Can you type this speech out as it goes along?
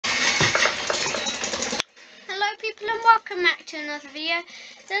and welcome back to another video.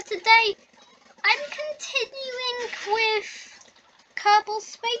 So today I'm continuing with Kerbal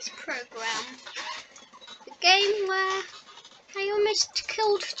Space Program, the game where I almost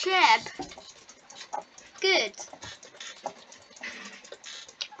killed Jeb. Good.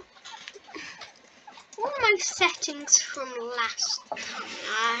 What are my settings from last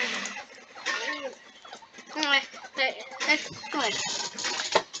time? Good.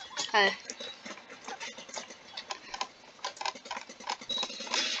 Oh.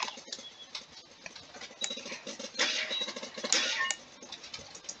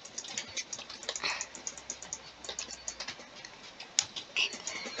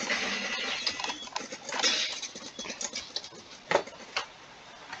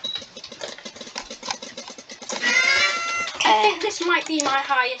 I think this might be my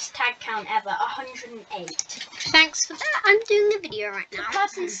highest tag count ever, 108. Thanks for that. I'm doing a video right now. The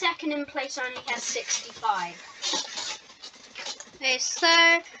person second in place only has 65. Okay, so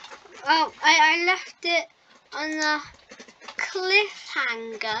I left it on a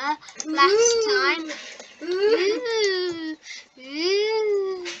cliffhanger last time. Ooh.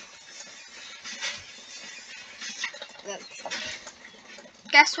 Ooh.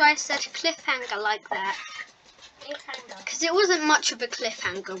 Guess why I said cliffhanger like that? Because it wasn't much of a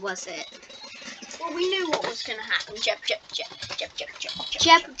cliffhanger, was it? Well, we knew what was going to happen.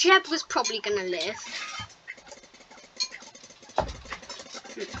 Jeb was probably going to live.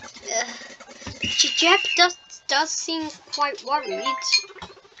 Jeb does seem quite worried.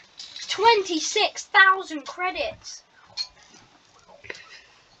 26,000 credits.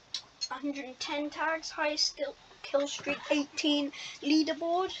 110 tags, highest kill streak, 18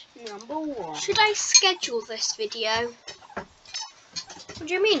 leaderboard, #1. Should I schedule this video? What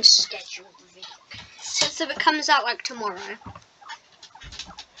do you mean schedule the video? So it comes out like tomorrow.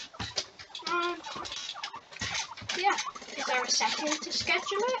 Yeah. Is there a setting to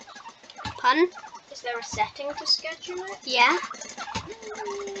schedule it? Pardon? Is there a setting to schedule it? Yeah.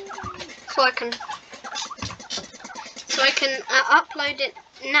 So I can upload it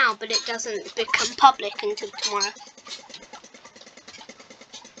now, but it doesn't become public until tomorrow.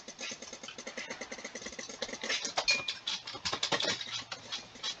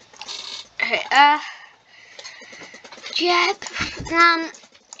 Okay, Jeb,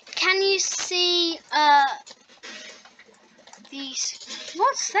 can you see, these,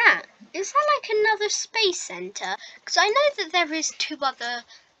 what's that? Is that like another space center? Because I know that there is 2 other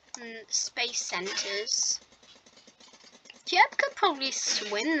space centers. Jeb could probably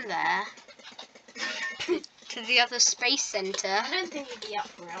swim there to the other space center. I don't think he'd be up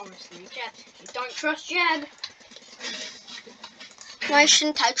for it, honestly. Jeb, you don't trust Jeb. Why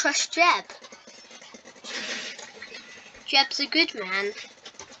shouldn't I trust Jeb? Jeb's a good man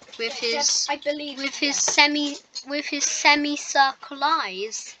with his Jeb, I believe his semicircle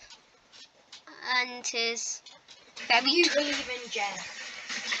eyes and his very. You believe in Jeb.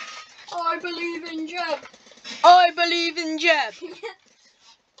 I believe in Jeb. I believe in Jeb.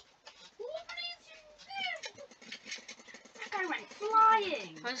 That guy went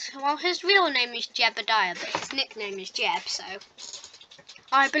flying. Well, his real name is Jebediah, but his nickname is Jeb, so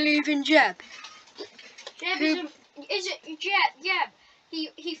I believe in Jeb. Jeb is it Jeb? Jeb.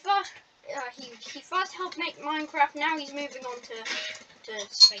 He first helped make Minecraft. Now he's moving on to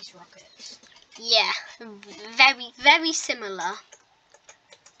space rockets. Yeah, very, very similar.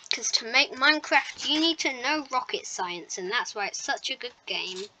 Because to make Minecraft, you need to know rocket science, and that's why it's such a good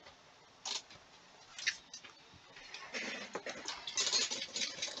game.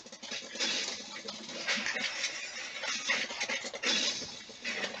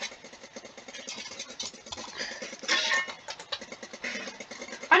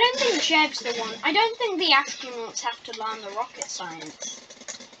 I don't think Jeb's the one. I don't think the astronauts have to learn the rocket science.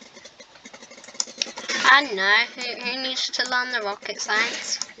 I know who needs to learn the rocket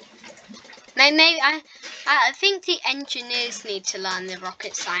science. Maybe I think the engineers need to learn the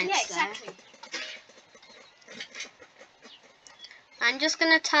rocket science. Yeah, exactly. Though. I'm just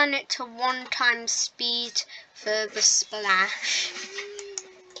gonna turn it to 1 times speed for the splash.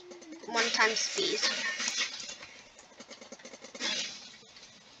 1 times speed.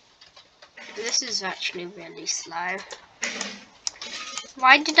 This is actually really slow.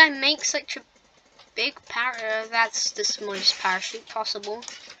 Why did I make such a big parachute? That's the smallest parachute possible.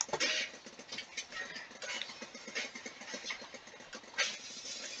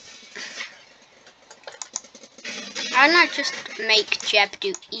 Why not just make Jeb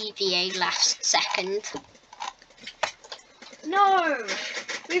do EVA last second? No!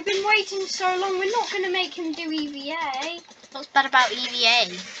 We've been waiting so long, we're not going to make him do EVA. What's bad about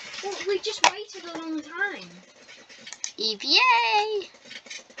EVA? Well, we just waited a long time. EVA.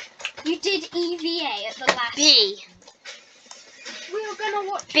 You did EVA at the last. B. We were gonna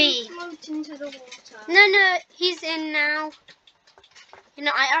watch B. him float into the water. No, he's in now. You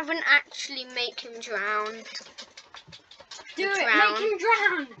know, I haven't actually make him drown. Do it, Drown. make him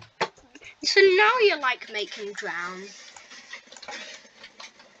drown. So now you like make him drown.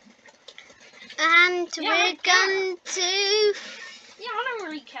 And we're going to Yeah, I don't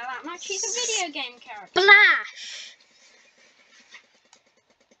really care that much. He's a video game character. splash.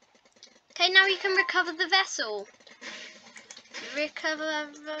 Okay, now you can recover the vessel. Recover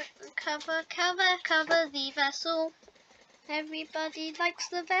the vessel. Everybody likes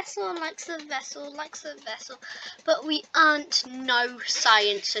the vessel, likes the vessel, likes the vessel. But we aren't no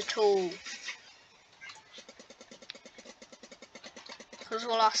science at all. Because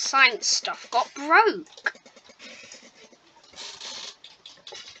all our science stuff got broke.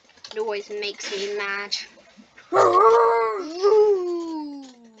 It always makes me mad. Ooh.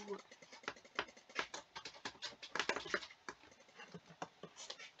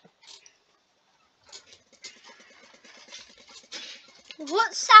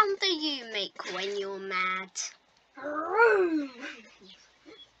 What sound do you make when you're mad?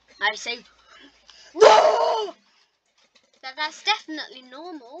 I say, that's definitely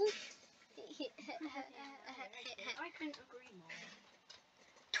normal. I couldn't agree more.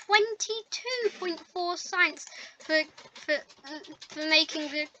 22.4 science for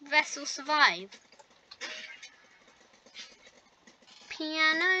making the vessel survive.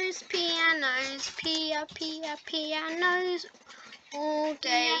 Pianos, pianos, pianos, all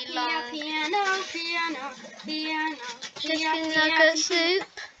day long. Piano. Chicken nugget soup,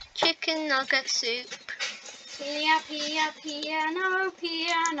 chicken nugget soup. Piano.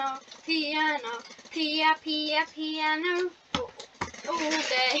 Piano. All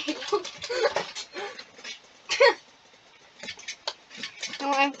day long.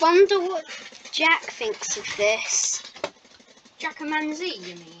 Oh, I wonder what Jack thinks of this. Jackamanzi,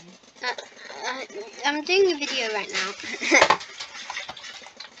 you mean? I'm doing a video right now.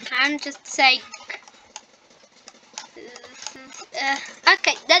 I'm just saying.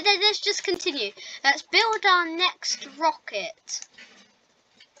 Okay, let's just continue. Let's build our next rocket.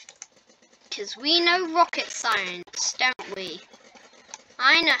 Because we know rocket science, don't we?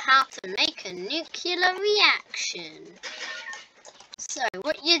 I know how to make a nuclear reaction. So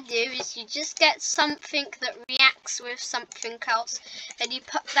what you do is you just get something that reacts with something else, and you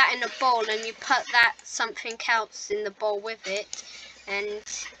put that in a bowl, and you put that something else in the bowl with it, and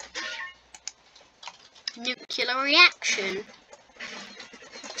nuclear reaction.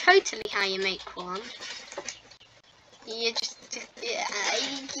 Totally how you make one. You just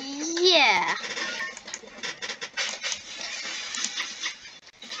yeah.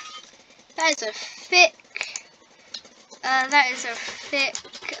 That is a thick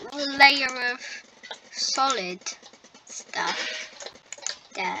layer of solid stuff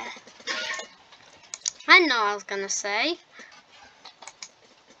there. I know what I was gonna say.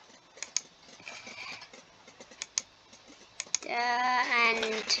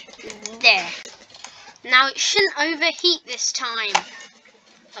 And there. Now it shouldn't overheat this time,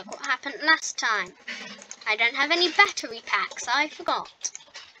 like what happened last time. I don't have any battery packs, I forgot.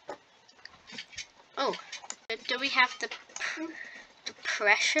 Oh, do we have the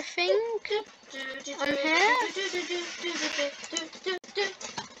pressure thing on here?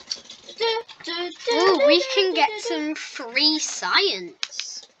 Oh, we can get some free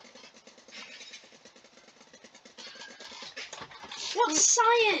science. What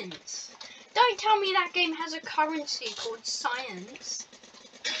science? Don't tell me that game has a currency called science.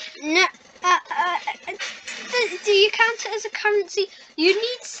 No, do you count it as a currency? You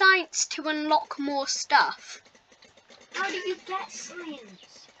need science to unlock more stuff. How do you get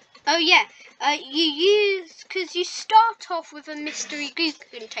science? Oh yeah, because you start off with a mystery goo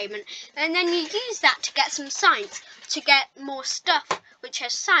containment, and then you use that to get some science, to get more stuff which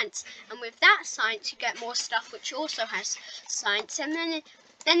has science, and with that science you get more stuff which also has science, and then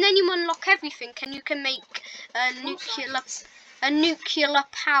you unlock everything, and you can make a nuclear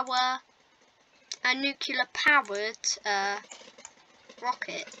powered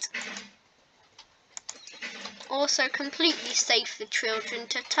rocket. Also completely safe for children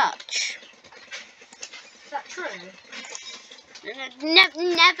to touch. Is that true?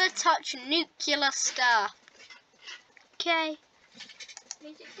 Never touch nuclear stuff. Okay?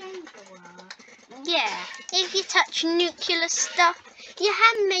 Is it dangerous? Yeah. If you touch nuclear stuff, your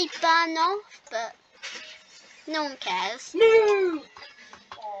hand may burn off, but no one cares. Nuke!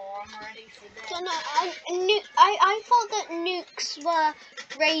 Oh, I'm ready for this. Don't know, I thought that nukes were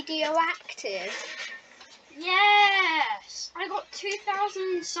radioactive. Yes! I got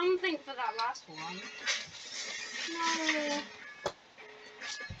 2,000 something for that last one. No.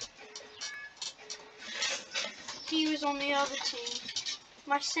 He was on the other team.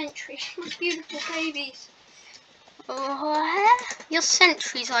 My sentries, my beautiful babies. Oh, your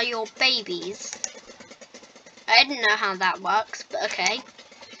sentries are your babies. I didn't know how that works, but okay.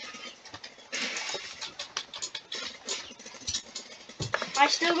 I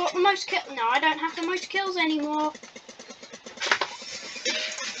still got the most kills. No, I don't have the most kills anymore.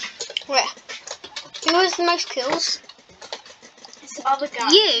 Where? Who has the most kills? It's the other guy.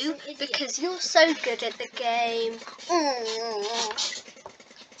 You, because you're so good at the game.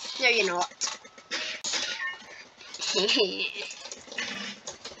 No, you're not.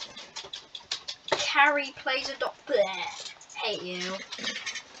 Carrie plays a dot. Bleh. Hate you.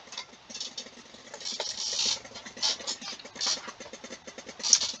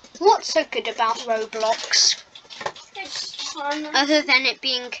 What's so good about Roblox? It's fun. Other than it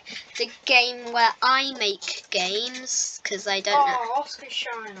being the game where I make games, because I don't know. Oh, Oscar's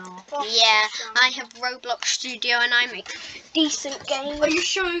showing off. Oscar's Yeah, showing I have Roblox Studio and I make decent games. Are you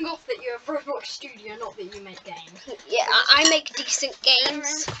showing off that you have Roblox Studio, not that you make games? Yeah, I make decent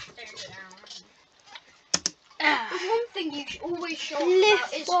games. There's one thing you should always show off Live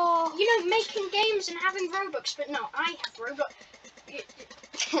about is, for- you know, making games and having Robux, but no, I have Roblox.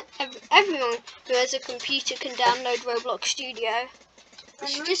 Everyone who has a computer can download Roblox Studio.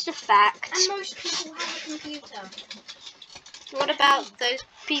 It's And just a fact. And most people have a computer. What about those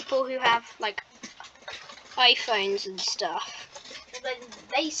people who have, like, iPhones and stuff? Well, then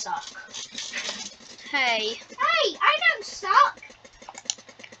they suck. Hey. Hey, I don't suck.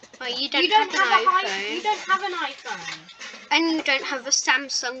 Oh, you don't You don't have an iPhone. You don't have an iPhone. And you don't have a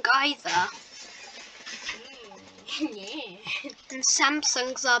Samsung either. Yeah. And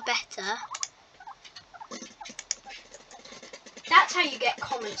Samsungs are better. That's how you get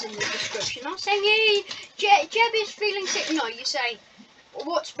comments in the description. I'm saying, hey, Jeb is feeling sick. No, you say,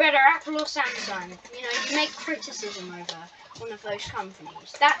 what's better, Apple or Samsung? You know, you make criticism over one of those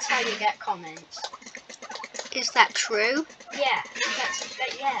companies. That's how you get comments. Is that true? Yeah,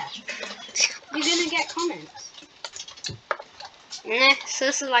 yeah. You're gonna get comments. Nah, so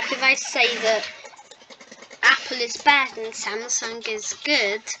this is like if I say that Apple is bad and Samsung is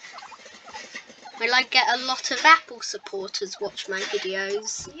good, will I get a lot of Apple supporters watch my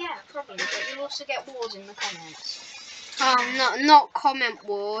videos? Yeah, probably, but you'll also get wars in the comments. Oh, not comment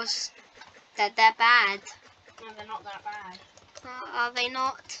wars. They're bad. No, they're not that bad. Are they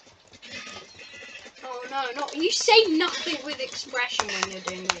not? Oh no, not you say nothing with expression when you're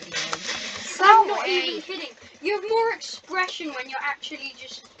doing videos. So I'm not even kidding. You have more expression when you're actually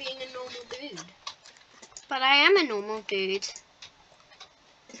just being a normal dude. But I am a normal dude.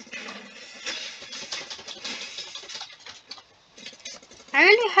 I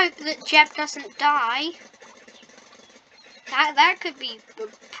really hope that Jeb doesn't die. That could be a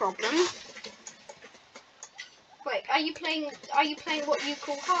problem. Wait, are you playing what you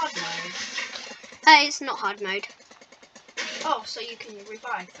call hard mode? It's not hard mode. Oh, so you can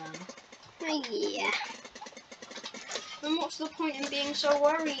revive them. Yeah. Then what's the point in being so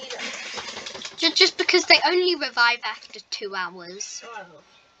worried? Just because they only revive after 2 hours. Oh.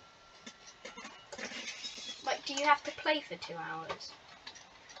 Like, do you have to play for 2 hours?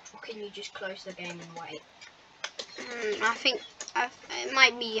 Or can you just close the game and wait? I think it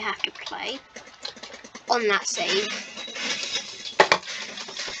might be you have to play on that save.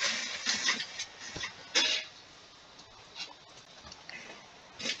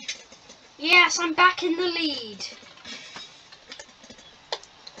 Yes, I'm back in the lead.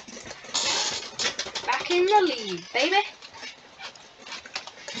 Back in the lead, baby.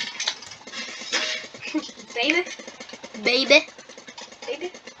 Baby. Baby.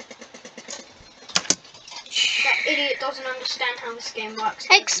 Baby. That idiot doesn't understand how this game works.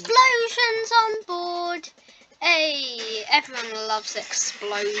 Explosions on board. Hey, everyone loves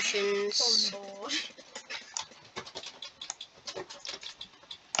explosions. On board.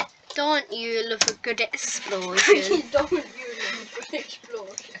 Don't you love a good explosion? Don't you love an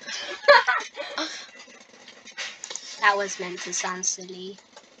explosion? That was meant to sound silly.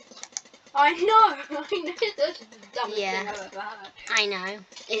 I know. That's the dumbest Yeah. thing I've ever heard. I know.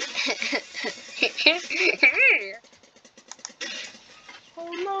 Oh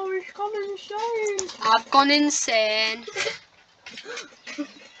no, it's gone insane. I've gone insane.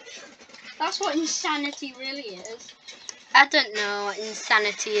 That's what insanity really is. I don't know what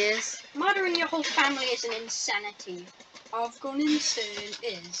insanity is. Murdering your whole family is an insanity. I've gone insane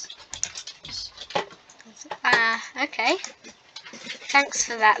is. Okay. Thanks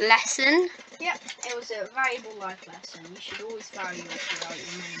for that lesson. Yep, it was a valuable life lesson. You should always value it throughout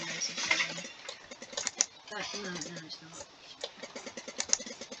your main ways of living. No, it's not.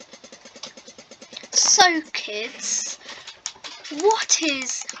 So, kids, what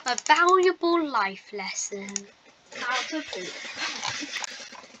is a valuable life lesson? How to poop.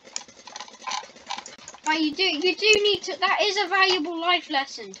 But you do need to. That is a valuable life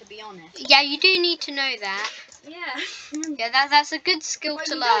lesson, to be honest. Yeah, you do need to know that. Yeah. Yeah, that's a good skill But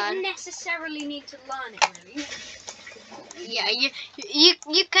to you learn. don't necessarily need to learn it, really. Yeah, you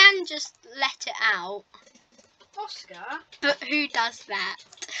can just let it out. Oscar. But who does that?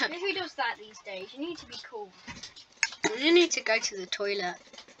 Who does that these days? You need to be cool. You need to go to the toilet.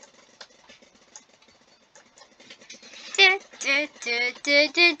 Oh,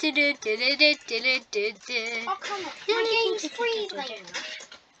 come on. My game's freezing.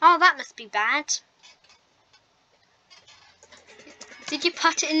 Oh, that must be bad. Did you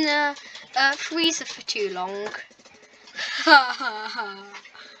put it in the freezer for too long? Ha ha ha.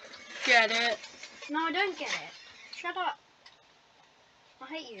 Get it? No, I don't get it. Shut up. I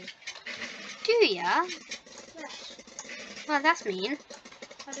hate you. Do ya? Yes. Well, that's mean.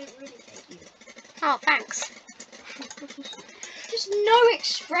 I don't really hate you. Oh, thanks. There's no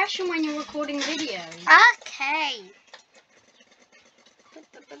expression when you're recording videos. Okay.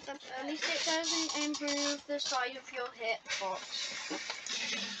 At least it doesn't improve the size of your hitbox.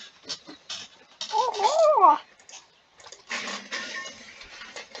 Oh!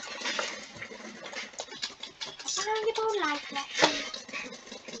 Valuable life lesson.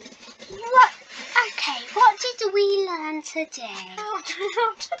 What? Okay, what did we learn today? How to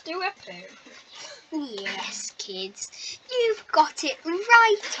do a poo. Yes, kids, you've got it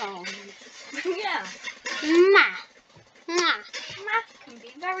right on. Yeah. Math. Math can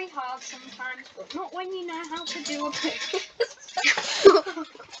be very hard sometimes, but not when you know how to do a poo. What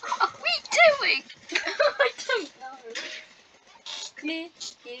are we doing? I don't know.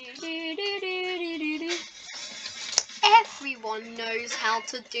 Everyone knows how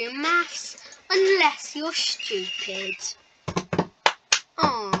to do maths, unless you're stupid.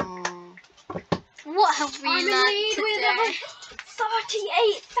 Oh, what have we I'm in learned lead with today?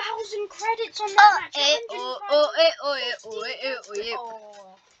 38,000 credits on that match.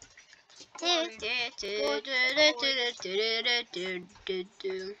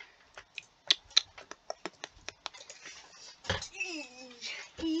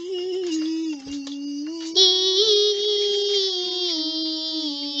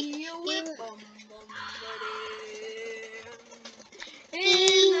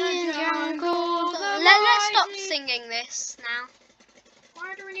 Let's stop singing this now.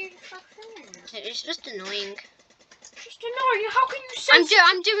 Why do we need to stop singing this? It's just annoying. Just annoying. How can you say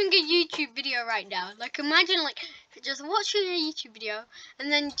I'm doing a YouTube video right now. Like, imagine just watching a YouTube video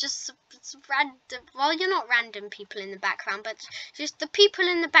and then just random. Well, you're not random people in the background, but just the people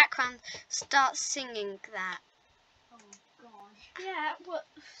in the background start singing that. Oh gosh. Yeah. What?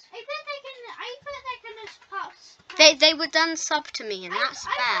 I bet they can just pass. They would unsub to me, and that's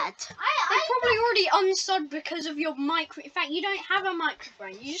bad. They probably already unsubbed because of your micro. In fact, you don't have a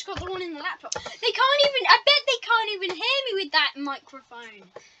microphone. You just got the one in the laptop. They can't even. I bet they can't even hear me with that microphone.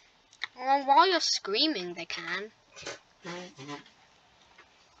 Well, while you're screaming, they can.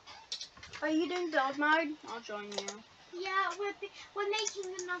 Are you doing build mode? I'll join you. Yeah, we're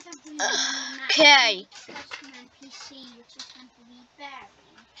making another video. Okay. Custom NPC, which is going to be Barry.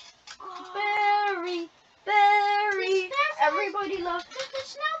 Barry. Everybody loves.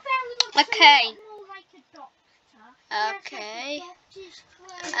 Because now Barry looks Okay. a lot more like a doctor. Okay.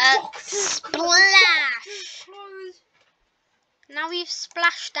 Whereas, like, the doctor's clothes. Splash. Now we've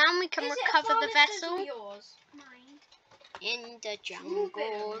splashed down, we can recover the vessel. Yours? Mine. In the jungle,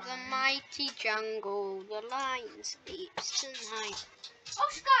 the mighty jungle, the lion sleeps tonight.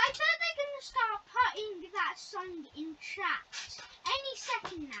 Oscar, I bet they're going to start putting that song in chat any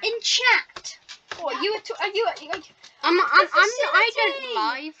second now. In chat. What? Yeah. You were? Are you? I don't facility.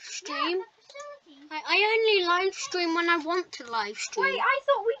 live stream. Yeah, the facility. I only live stream when I want to live stream. Wait, I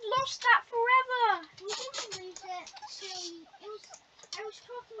thought we'd lost that forever. We didn't lose it till I was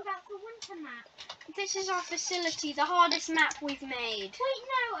talking about the winter map. This is our facility, the hardest map we've made. Wait,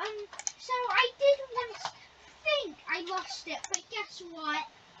 no, so I did once think I lost it, but guess what?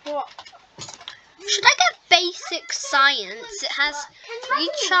 What? Should I get basic science? It has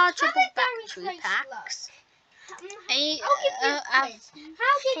rechargeable battery packs. A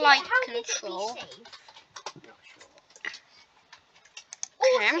flight control.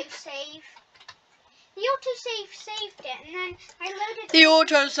 Okay. Save. The autosave saved it, and then I loaded The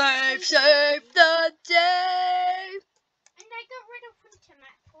autosave saved the day. and I got rid of winter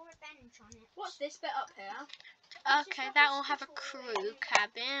map for a bend. on it. What's this bit up here? Okay, that will have a crew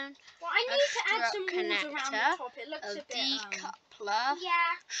cabin, Well, I a need to add strut some walls around the connector, top. It looks a a bit. decoupler,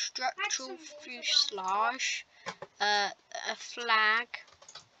 Yeah. structural some walls fuselage, a flag,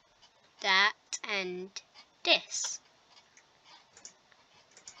 that, and this.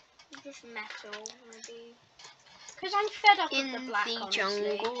 Just metal, maybe. Because I'm fed up In with the black, the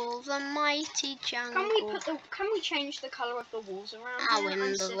honestly. jungle, the mighty jungle. Can we change the colour of the walls around I'll here? win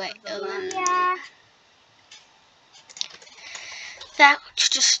I'm the sick way. of the black. Yeah. That's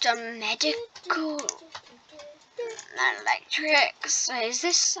just a medical. Electrics. So is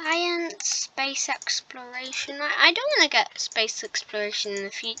this science, space exploration? I don't want to get space exploration in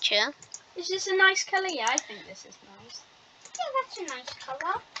the future. Is this a nice colour? Yeah, I think this is nice. Yeah, that's a nice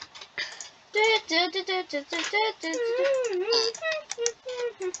colour.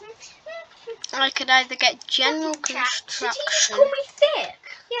 I could either get general Fucking chat. Did he just construction. Call me thick.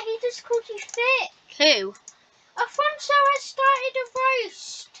 Yeah, he just called you thick. Who? Afonso has started a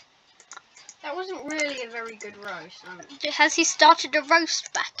roast. That wasn't really a very good roast. Has he started a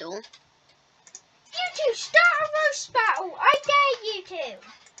roast battle? You two, start a roast battle. I dare you two.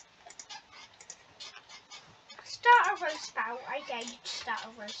 Start a roast battle. I dare you to start a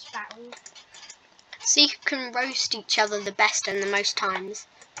roast battle. See who can roast each other the best and the most times.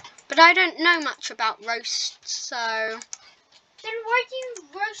 But I don't know much about roasts, so Then why do you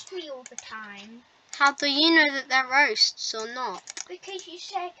roast me all the time? how do you know that they're roasts or not? Because you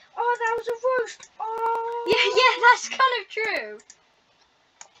say, oh, that was a roast. Oh. Yeah, that's kind of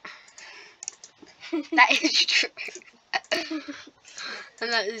true. That is true.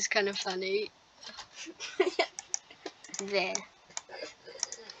 And that is kind of funny. There.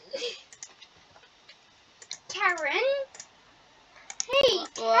 Karen? Hey,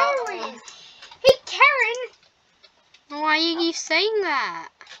 What? Karen. Hey, Karen. Why are you saying that?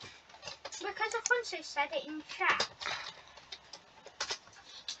 Because Afonso said it in chat.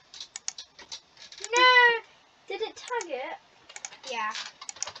 No. Did it tag it? Yeah.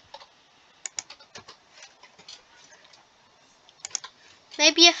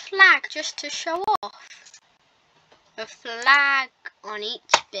 Maybe a flag just to show off. A flag on each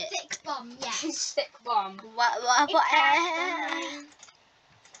bit. Thick bomb, yes. Stick bomb. What What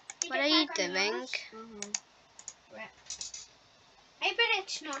are you doing? I bet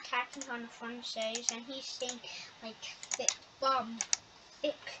it's not attacking on Afonso's and he's saying like thick bomb,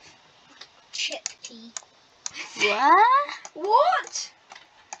 thick chip tea. What? What?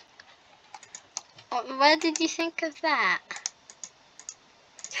 Where did you think of that?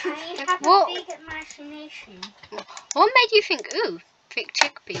 I have What? a big imagination. What made you think, ooh, thick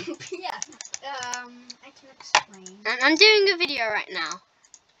chickpea? Yeah. I can explain. I'm doing a video right now.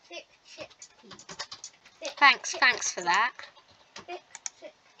 Thick chickpea. Thick Thanks chickpea. for that. Thick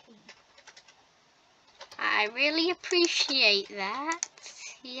chickpea. I really appreciate that.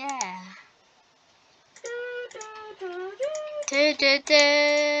 Yeah. Du, du,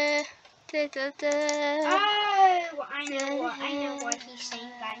 du. Du, du, du. Oh, I know what he's saying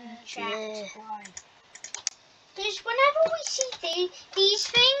that in chat. Yeah. Because whenever we see these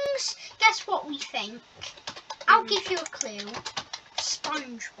things, guess what we think? I'll give you a clue.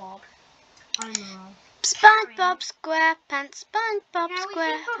 SpongeBob. I know. SpongeBob SquarePants, SpongeBob Now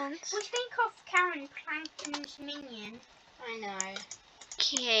SquarePants. we think of Karen Plankton's minion. I know.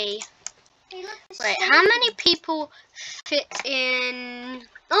 Okay. They look the Wait, same. how many people fit in?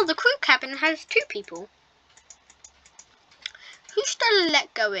 Oh, the crew cabin has 2 people. Who's to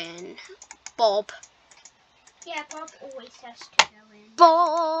let go in? Bob. Yeah, Bob always has to go in.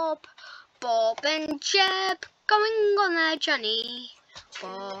 Bob and Jeb going on their journey.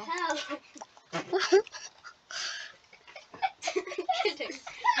 Bob. Hell. Kidding.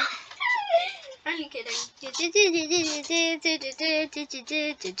 Only kidding.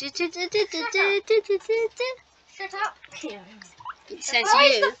 Shut up. Yeah. It says Why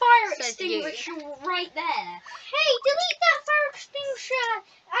is you. the fire Says you. extinguisher right there? Hey, delete that fire extinguisher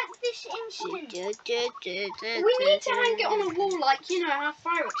at this instant. We need to hang it on a wall, like, you know how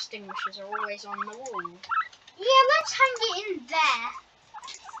fire extinguishers are always on the wall. Yeah, let's hang it in there.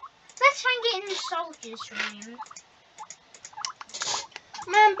 Let's hang it in the soldiers' room.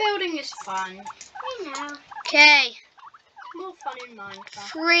 Man, building is fun. I know. Okay, More fun in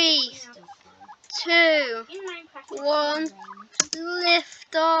Minecraft. 3, Still fun. 2, In Minecraft. it's 1. fun.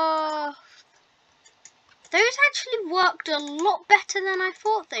 Lift off. Those actually worked a lot better than I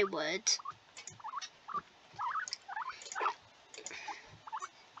thought they would.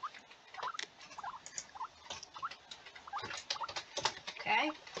 Okay.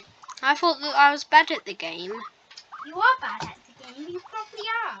 I thought that I was bad at the game. You are bad at the game. You probably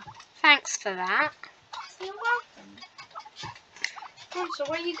are. thanks for that. You're welcome. Come on, so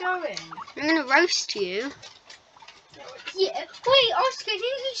where are you going? I'm gonna roast you. Yeah. Wait, Oscar, didn't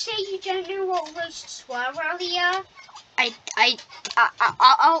you say you don't know what roasts were earlier?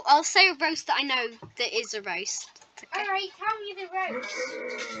 I'll say a roast that I know that is a roast. Okay. Alright, tell me the roast.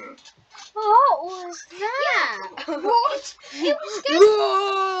 What was that? What? It was good.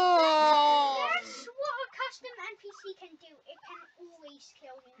 Whoa! That's what a custom NPC can do. It can always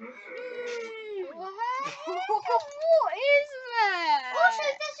kill you. What is that? Also,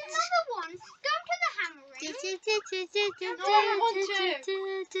 there's another one. Go to the hammering. No, I want to.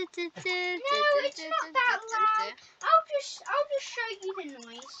 No, it's not that loud. I'll just show you the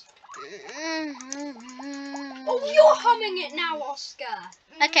noise. Oh, you're humming it now, Oscar.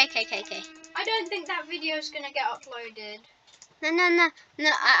 Okay. I don't think that video's gonna get uploaded. No.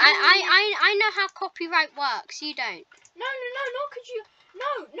 I know how copyright works. You don't. No, could you?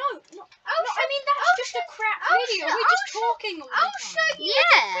 No. I'll I mean, that's just a crap video. We're just talking all the I'll time. show you Yeah. a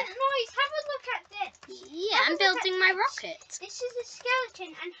different noise. Have a look at this. Yeah, Have a I'm look building at my this. rocket. This is a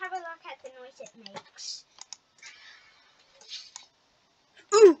skeleton, and have a look at the noise it makes.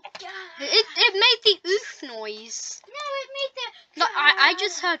 Ooh! It made the oof noise. No, it made the. Like I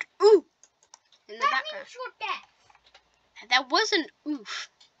just heard ooh in the That background. means you're deaf. There was an oof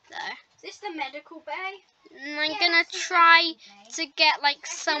though. Is this the medical bay? And I'm Yeah, gonna this is try okay. to get like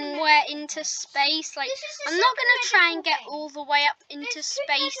That's somewhere the into medical space. Like This is a I'm not simple gonna try and medical get bay. all the way up into There's two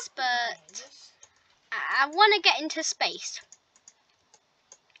space, medical but bays. I want to get into space.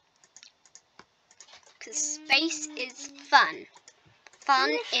 Because space is fun.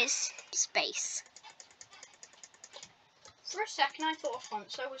 Fun is space. For a second, I thought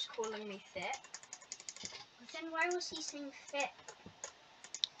Afonso was calling me fit. Then why was he saying fit?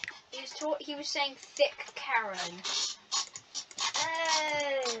 He was saying thick Karen.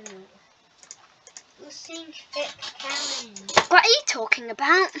 Oh. He was saying thick Karen. What are you talking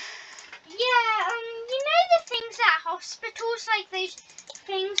about? Yeah, you know the things at hospitals, like those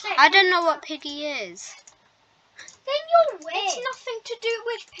things that... I don't know what piggy is. Then you're weird. It's nothing to do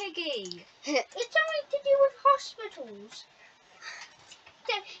with Piggy. It's something to do with hospitals.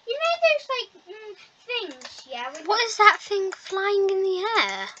 You know those, like, things, yeah? What is that thing flying in the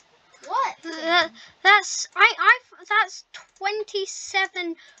air? What? That's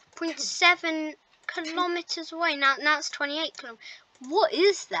 27.7 kilometers away. Now it's 28 kilometers. What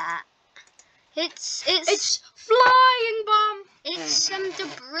is that? It's flying bomb. It's some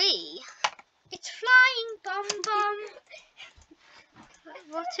debris. It's flying bum.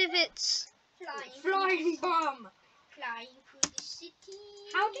 What if it's Flying bomb. Flying through the city.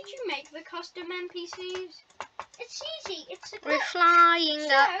 How did you make the custom NPCs? It's easy. It's a we're good... flying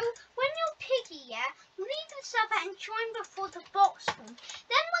So, up? when you're piggy, yeah, you leave the server and join before the bot spawns.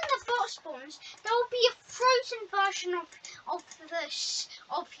 Then when the bot spawns, there will be a frozen version of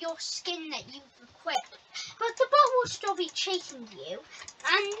your skin that you've equipped. But the bot will still be chasing you.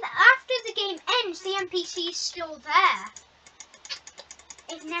 And after the game ends, the NPC is still there.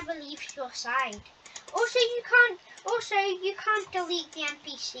 It never leaves your side. Also, you can't delete the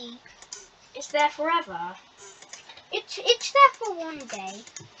NPC. It's there forever. It's there for one day.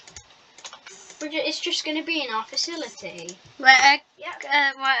 It's just going to be in our facility. Well, Yep.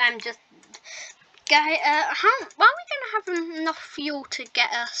 I'm just... Guy, why are we going to have enough fuel to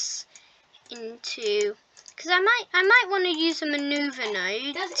get us into... Because I might want to use a maneuver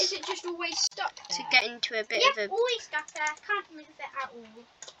node Is it just always stuck there? to get into a bit Yep, of a... always stuck there. Can't move it at all.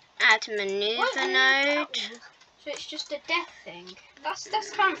 Add maneuver node. So it's just a death thing. That's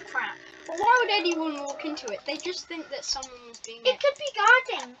kind of crap. But why would anyone walk into it? They just think that someone was being... It could be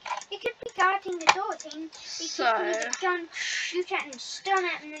guarding. It could be guarding the door. They could gun, shoot it and stun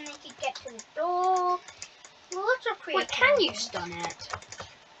it, and then they could get to the door. Lots of pretty. Wait, can you stun it?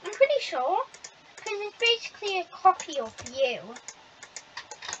 I'm pretty sure. Because it's basically a copy of you.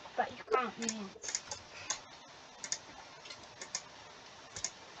 But you can't move.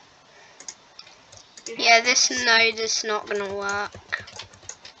 Yeah, this node is not going to work.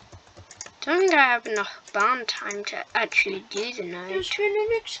 Don't think I have enough barn time to actually do the node. There's been an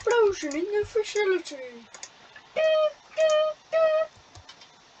explosion in the facility.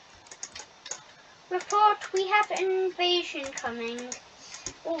 Report, we have an invasion coming.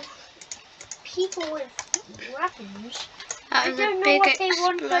 Oh, people with weapons. That I was don't a know big what they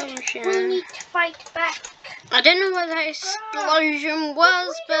want, but we explosion. need to fight back. I don't know what that explosion was,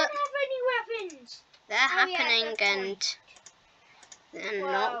 We but don't have any weapons. they're Oh, yeah, happening good and point. they're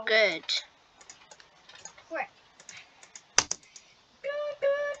Wow. not good. Quick.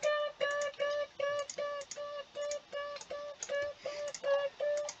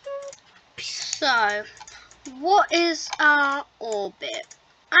 So, what is our orbit?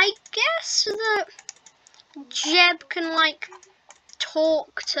 I guess that Jeb can like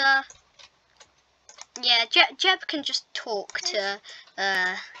talk to. Yeah, Jeb can just talk to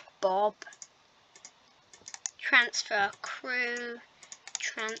Bob. Transfer crew.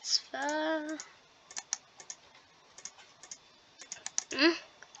 Transfer.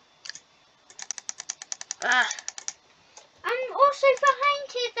 Also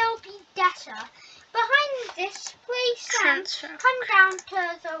behind here there'll be data. Behind this place, Transfer. come down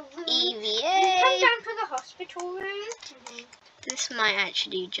to the room. EVA. Come down to the hospital room. This might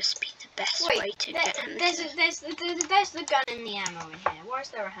actually just be the best way to get him. There's the gun and the ammo in here. Why is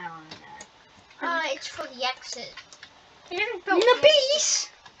there a hammer in there? It's for the exit. Nabees!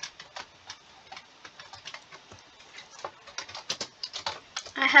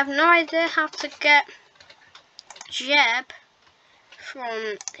 I have no idea how to get Jeb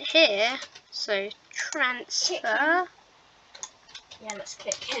from here, so transfer. Yeah, let's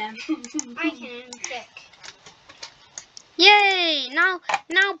kick him. I can kick. Yay! Now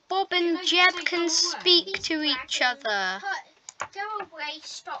Bob and I Jeb say can go speak away? to He's each bragging. other. Go away,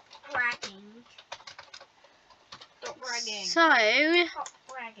 stop bragging. Stop bragging. So Stop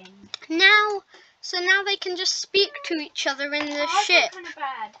bragging. now they can just speak to each other in the I ship feel kind of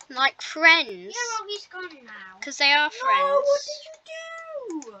bad. like friends, Yeah, well, he's gone now. because they are friends. No, what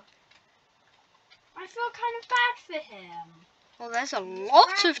did you do? I feel kind of bad for him. Well, there's a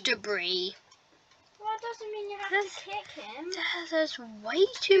lot of debris. Well, that doesn't mean you have to kick him. There's way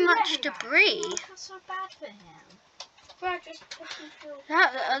too Let much him back. debris. Oh, I feel so bad for him. Well, just put him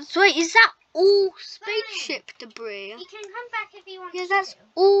through. Wait, is that all spaceship debris? He can come back if he wants Yeah, that's to.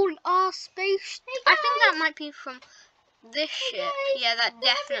 all our space. Hey, I think that guys. might be from this ship. guys. Yeah, that We're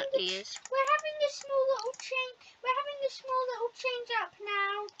having definitely is. We're having a small little change. We're having a small little change up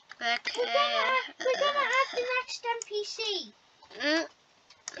now. Okay. We're gonna add the next NPC.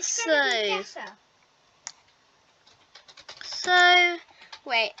 It's gonna be Dessa. So,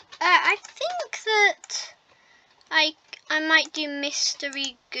 wait. I think that I might do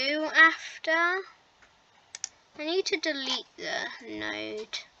mystery goo after. I need to delete the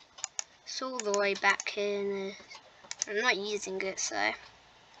node. It's all the way back in. I'm not using it, so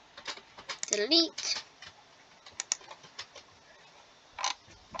delete.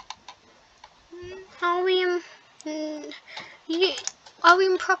 Are we in? Are we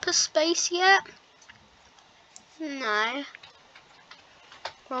in proper space yet? No.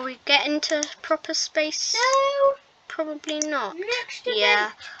 Will we get into proper space? No. Probably not. Next event.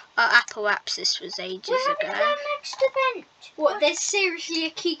 Yeah. Our apoapsis was ages We're ago. having our next event. What? There's seriously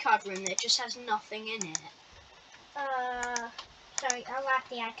a keycard room that just has nothing in it. Sorry, I'll add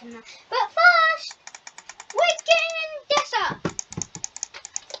the icon now. But first, we're getting in Dessa.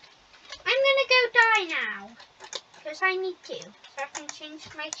 I'm gonna go die now. Because I need to. So I can change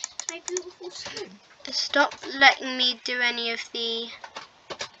my beautiful skin. Stop letting me do any of the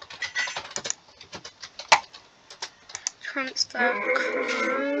transfer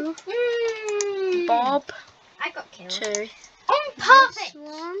crew. Bob I got killed. to On purpose. this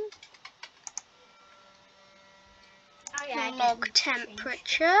one. Oh yeah, I Log didn't change.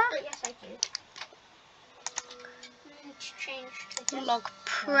 temperature. But yes, I do. I need to change to this. Log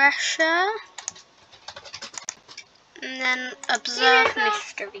pressure. And then observe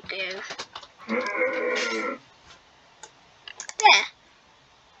mystery goo. There.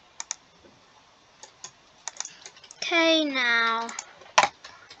 Okay, now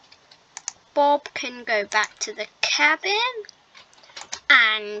Bob can go back to the cabin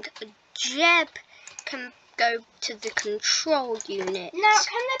and Jeb can go to the control unit. Now,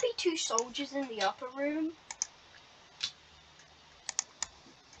 can there be two soldiers in the upper room?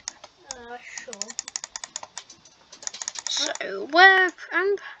 Sure. So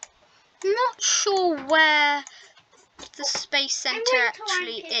I'm not sure where the space center waiting till I'm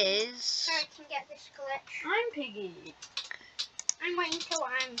actually picking. is. So I can get this glitch. I'm Piggy. I'm waiting till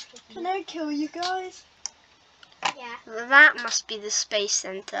I'm picking. Can I kill you guys? Yeah. That must be the space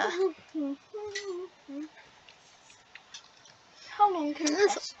center. How long can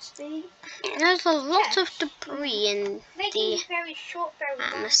tests be? There's a lot Yes. of debris in They can the be very short, very long.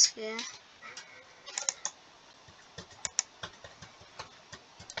 atmosphere.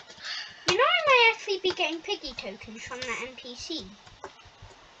 You know, I might actually be getting piggy tokens from the NPC.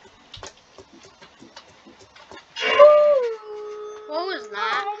 What was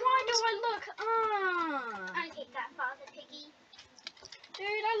that? Oh, why do I look? I'll take that, Father Piggy. Dude,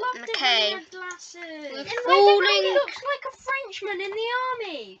 I loved Okay. it when he had glasses. We're And why don't falling. he looks like a Frenchman in the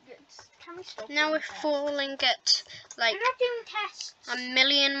army? Can we stop? Now doing we're tests? falling at like We're not doing tests.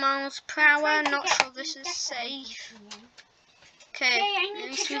 1,000,000 miles per I'm hour. trying to Not get sure this is better safe. NPC in. Okay, Okay, I at need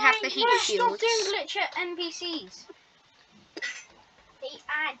least to we have the try heat and Stop doing shields. glitch at NPCs. They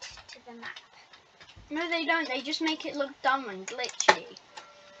add to the map. No, they don't. They just make it look dumb and glitchy.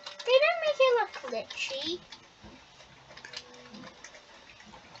 They don't make it look glitchy.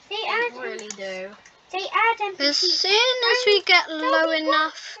 They add. They really do. They add NPCs. As soon as we get low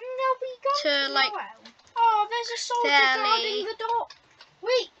enough They'll be gone to, like, tomorrow. Oh, there's a soldier Fairly- guarding the door.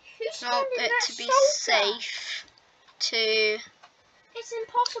 Wait, who's want standing it that to be soldier? safe to... It's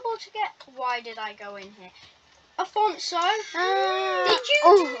impossible to get. Why did I go in here? Afonso, Did you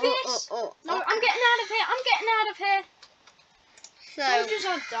do this? no, I'm getting out of here. I'm getting out of here. So, Soldiers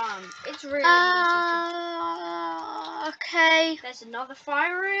are dumb. It's really easy okay. to. There's another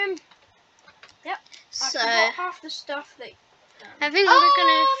fire room. I So, forgot half the stuff that. I think we're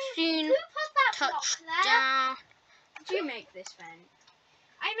gonna Who soon put that block touch there? down. Did you make this vent?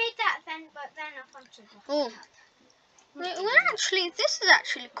 I made that vent, but then a bunch of them. Oh. This is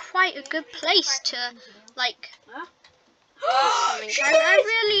actually quite a good place to, like, something. I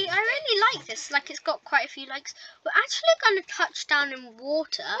really like this. Like, it's got quite a few likes. We're actually gonna touch down in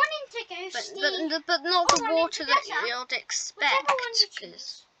water, One into Ghosty. but not the Oh, water that together. you'd expect. Whichever one you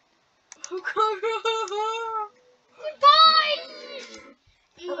 'Cause- Goodbye!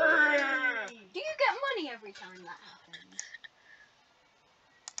 Do you get money every time that happens?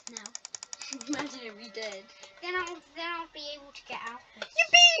 No. Imagine if we did. Then I'll be able to get out of this.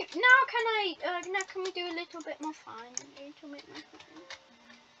 Yippee! Now can we do a little bit more fun? A little bit more fun.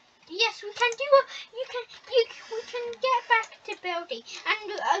 Yes, we can do we can get back to building.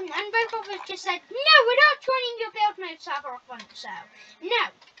 And both of us just said, no, we're not joining your build mode server on so. No.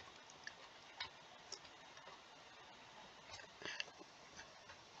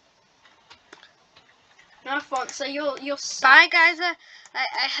 No, Afonso, you're Bye, guys.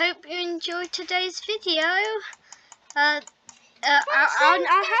 I hope you enjoyed today's video. I'll have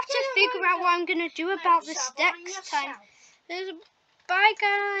to figure out what I'm gonna do about this next time. Bye,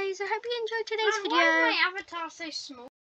 guys. I hope you enjoyed today's Man, video. why is my avatar so small?